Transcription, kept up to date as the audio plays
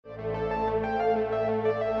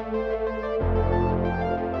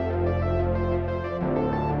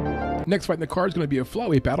Next fight in the card is going to be a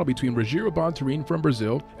flyweight battle between Rogerio Bontorin from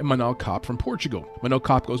Brazil and Manel Kape from Portugal. Manel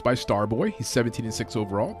Kape goes by Starboy. He's 17-6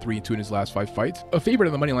 overall, 3-2 in his last 5 fights. A favorite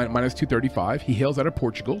on the money line at -235. He hails out of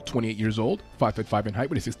Portugal, 28 years old, 5'5" in height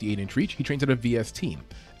with a 68-inch reach. He trains at a VS team.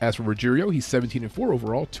 As for Rogerio, he's 17-4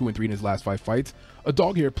 overall, 2-3 in his last 5 fights. A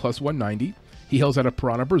dog here, +190. He hails out of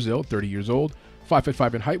Parana, Brazil, 30 years old,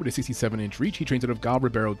 5'5" in height with a 67-inch reach. He trains out of Gal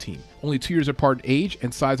Ribeiro team. Only 2 years apart in age,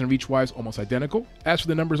 and size and reach-wise almost identical. As for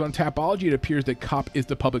the numbers on Tapology, it appears that Kape is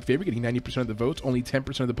the public favorite, getting 90% of the votes, only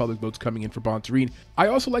 10% of the public votes coming in for Bontorin. I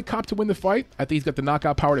also like Kape to win the fight. I think he's got the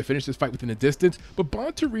knockout power to finish this fight within a distance, but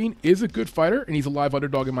Bontorin is a good fighter, and he's a live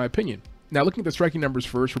underdog in my opinion. Now looking at the striking numbers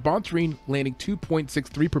first, for Bontorin landing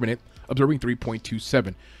 2.63 per minute, observing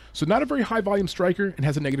 3.27. So not a very high volume striker and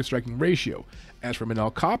has a negative striking ratio. As for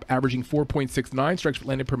Manel Kape, averaging 4.69 strikes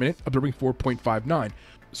landed per minute, observing 4.59.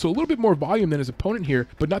 So a little bit more volume than his opponent here,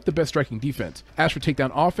 but not the best striking defense. As for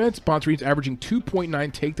takedown offense, Bontorin's averaging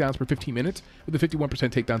 2.9 takedowns per 15 minutes with a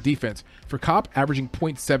 51% takedown defense. For Kape, averaging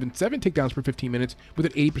 0.77 takedowns per 15 minutes with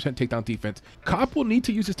an 80% takedown defense. Kape will need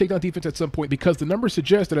to use his takedown defense at some point because the numbers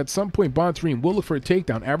suggest that at some point Bontorin will look for a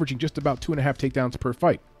takedown, averaging just about 2.5 takedowns per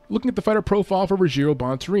fight. Looking at the fighter profile for Rogerio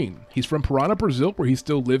Bontorin, he's from Parana, Brazil, where he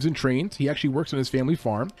still lives and trains. He actually works on his family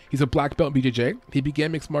farm. He's a black belt in BJJ. He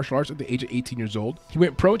began mixed martial arts at the age of 18 years old. He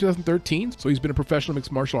went pro in 2013, so he's been a professional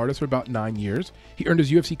mixed martial artist for about 9 years. He earned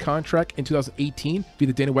his UFC contract in 2018 via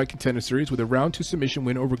the Dana White Contender Series with a round 2 submission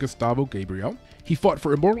win over Gustavo Gabriel. He fought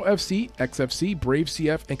for Immortal FC, XFC, Brave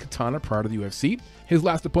CF, and Katana prior to the UFC. His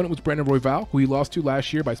last opponent was Brandon Royval, who he lost to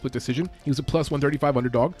last year by split decision. He was a +135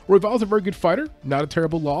 underdog. Royval's a very good fighter, not a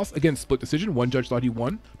terrible loss. Again, split decision, one judge thought he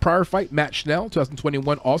won. Prior fight, Matt Schnell,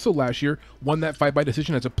 2021, also last year, won that fight by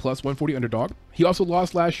decision as a +140 underdog. He also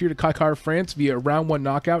lost last year to Kaikar France via a round 1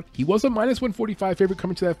 knockout. He was a -145 favorite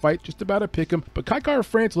coming to that fight, just about a pick him, but Kaikar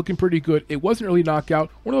France looking pretty good. It was an early knockout,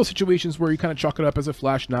 one of those situations where you kind of chalk it up as a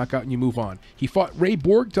flash knockout and you move on. He fought Ray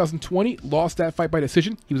Borg 2020, lost that fight by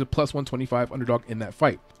decision. He was a +125 underdog in that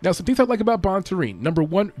fight. Now, some things I like about Bontorin. Number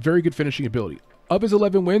 1, very good finishing ability. Of his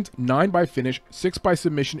 11 wins, 9 by finish, 6 by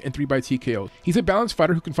submission, and 3 by TKO. He's a balanced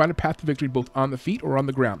fighter who can find a path to victory both on the feet or on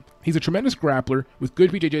the ground. He's a tremendous grappler with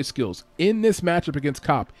good BJJ skills. In this matchup against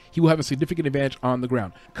Kape, he will have a significant advantage on the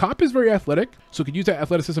ground. Kape is very athletic, so could use that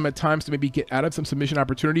athleticism at times to maybe get out of some submission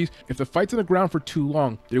opportunities. If the fight's on the ground for too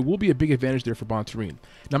long, there will be a big advantage there for Bontorin.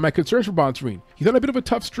 Now, my concerns for Bontorin, he's on a bit of a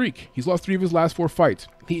tough streak. He's lost 3 of his last 4 fights.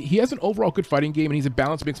 He has an overall good fighting game, and he's a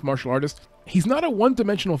balanced mixed martial artist. He's not a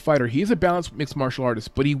one-dimensional fighter. He is a balanced mixed martial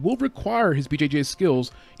artist, but he will require his BJJ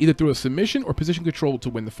skills either through a submission or position control to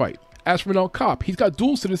win the fight. As for Manel Kape, he's got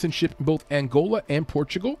dual citizenship in both Angola and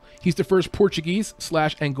Portugal. He's the first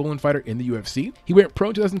Portuguese/Angolan fighter in the UFC. He went pro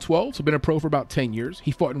in 2012, so been a pro for about 10 years.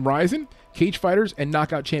 He fought in Rizin, Cage Fighters, and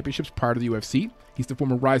Knockout Championships prior to the UFC. He's the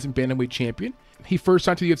former Rizin Bantamweight champion. He first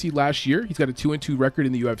signed to the UFC last year. He's got a 2-2 record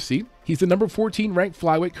in the UFC. He's the number 14 ranked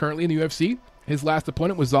flyweight currently in the UFC. His last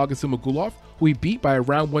opponent was ZHUMAGULOV, who he beat by a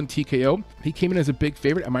round 1 TKO. He came in as a big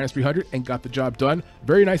favorite at -300 and got the job done.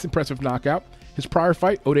 Very nice, impressive knockout. His prior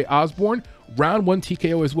fight, Osbourne, round 1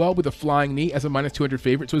 TKO as well with a flying knee as a -200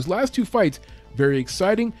 favorite. So his last 2 fights, very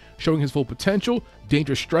exciting, showing his full potential,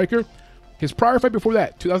 dangerous striker. His prior fight before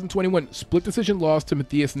that, 2021, split decision loss to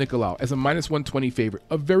Matthias NICOLAU as a -120 favorite.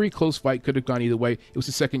 A very close fight, could have gone either way. It was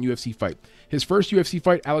his second UFC fight. His first UFC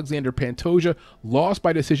fight, Alexander Pantoja, lost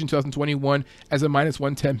by decision 2021 as a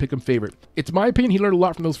 -110 pick'em favorite. It's my opinion he learned a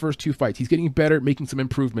lot from those first 2 fights. He's getting better, making some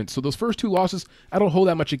improvements. So those first 2 losses, I don't hold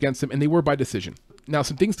that much against him, and they were by decision. Now,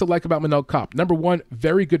 some things to like about Manel Kape. Number 1,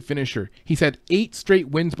 very good finisher. He's had 8 straight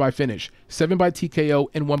wins by finish, 7 by TKO,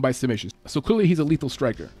 and 1 by submission. So clearly he's a lethal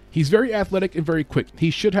striker. He's very athletic and very quick.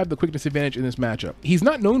 He should have the quickness advantage in this matchup. He's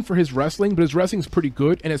not known for his wrestling, but his wrestling is pretty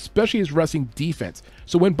good, and especially his wrestling defense.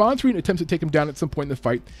 So when Bontorin attempts to take him down at some point in the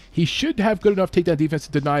fight, he should have good enough takedown defense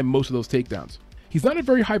to deny most of those takedowns. He's not a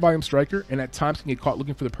very high volume striker, and at times can get caught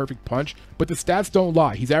looking for the perfect punch, but the stats don't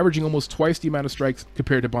lie. He's averaging almost twice the amount of strikes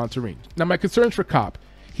compared to Bontorin. Now, my concerns for Kape.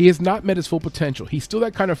 He has not met his full potential. He's still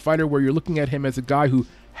that kind of fighter where you're looking at him as a guy who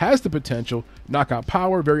has the potential, knockout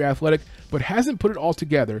power, very athletic, but hasn't put it all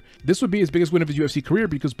together. This would be his biggest win of his UFC career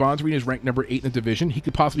because Bontorin is ranked number 8 in the division. He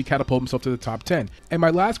could possibly catapult himself to the top 10. And my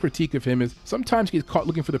last critique of him is sometimes he gets caught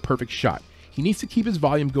looking for the perfect shot. He needs to keep his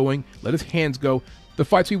volume going, let his hands go. The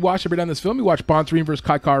fights we watched every day on this film, we watched Bontorin versus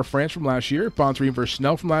Kaikar France from last year, Bontorin versus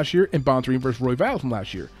Schnell from last year, and Bontorin versus ROYVAL from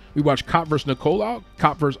last year. We watched Kape versus NICOLAU,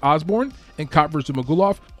 Kape versus Osbourne, and Kape versus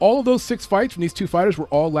ZHUMAGULOV. All of those 6 fights from these 2 fighters were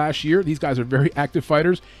all last year. These guys are very active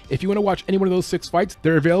fighters. If you want to watch any one of those 6 fights,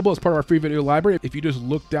 they're available as part of our free video library. If you just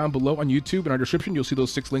look down below on YouTube in our description, you'll see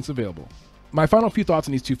those 6 links available. My final few thoughts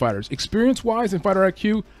on these two fighters. Experience-wise and fighter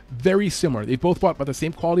IQ, very similar. They both fought about the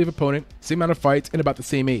same quality of opponent, same amount of fights, and about the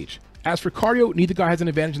same age. As for cardio, neither guy has an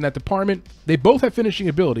advantage in that department. They both have finishing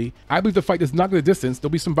ability. I believe the fight does not go the distance. There'll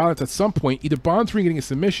be some violence at some point, either Bontorin getting a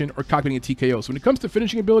submission or Kape getting a TKO. So when it comes to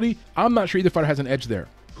finishing ability, I'm not sure either fighter has an edge there.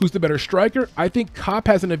 Who's the better striker? I think Kape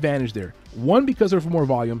has an advantage there. One, because of more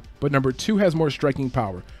volume, but number two, has more striking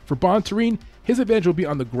power. For Bontorin, his advantage will be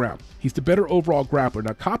on the ground. He's the better overall grappler.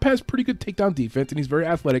 Now, Kape has pretty good takedown defense, and he's very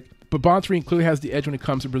athletic, but Bontorin clearly has the edge when it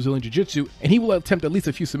comes to Brazilian Jiu-Jitsu, and he will attempt at least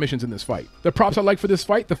a few submissions in this fight. The props I like for this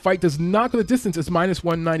fight, the fight does not go the distance. It's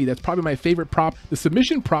 -190. That's probably my favorite prop. The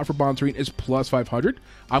submission prop for Bontorin is +500.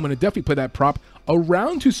 I'm going to definitely play that prop. A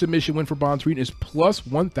round 2 submission win for Bontorin is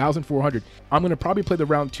 +1,400. I'm going to probably play the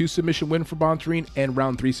round 2 submission win for Bontorin and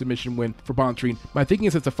round 3 submission win for Bontorin. My thinking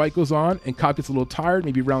is as the fight goes on and Kape gets a little tired,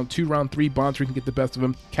 maybe round 2, round 3, Bontorin can get the best of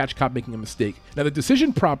him, catch Kape making a mistake. Now the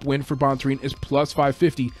decision prop win for Bontorin is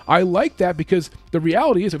 +550. I like that because the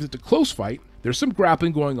reality is if it's a close fight, there's some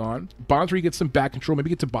grappling going on. Bontorin gets some back control, maybe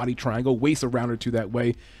gets a body triangle, wastes a round or two that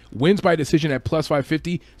way, wins by decision at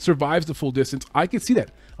 +550, survives the full distance. I can see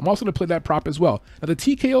that. I'm also going to play that prop as well. Now, the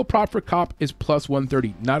TKO prop for Kape is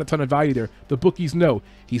 +130. Not a ton of value there. The bookies know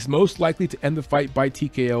he's most likely to end the fight by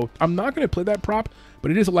TKO. I'm not going to play that prop, but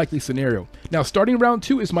it is a likely scenario. Now, starting round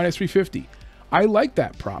 2 is -350. I like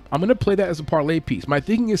that prop. I'm going to play that as a parlay piece. My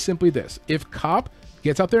thinking is simply this. If Kape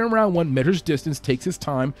gets out there in round 1, measures distance, takes his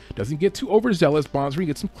time, doesn't get too overzealous, Bontorin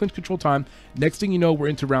gets some clinch control time, next thing you know, we're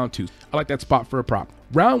into round 2. I like that spot for a prop.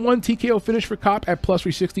 Round 1 TKO finish for Kape at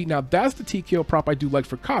 +360. Now that's the TKO prop I do like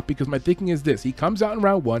for Kape because my thinking is this. He comes out in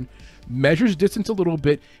round 1, measures distance a little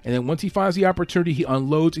bit, and then once he finds the opportunity, he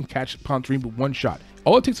unloads and catches Bontorin with one shot.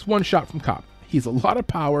 All it takes is one shot from Kape. He has a lot of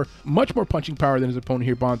power, much more punching power than his opponent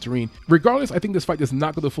here, Bontorin. Regardless, I think this fight does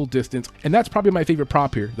not go the full distance, and that's probably my favorite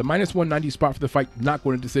prop here. The -190 spot for the fight, not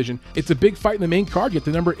going to decision. It's a big fight in the main card. You get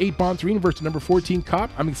the number 8 Bontorin versus the number 14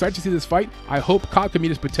 Kape. I'm excited to see this fight. I hope Kape can meet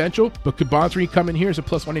his potential, but could Bontorin come in here as a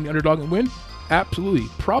 +180 underdog and win? Absolutely.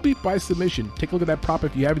 Probably by submission. Take a look at that prop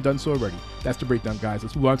if you haven't done so already. That's the breakdown, guys.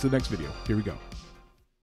 Let's move on to the next video. Here we go.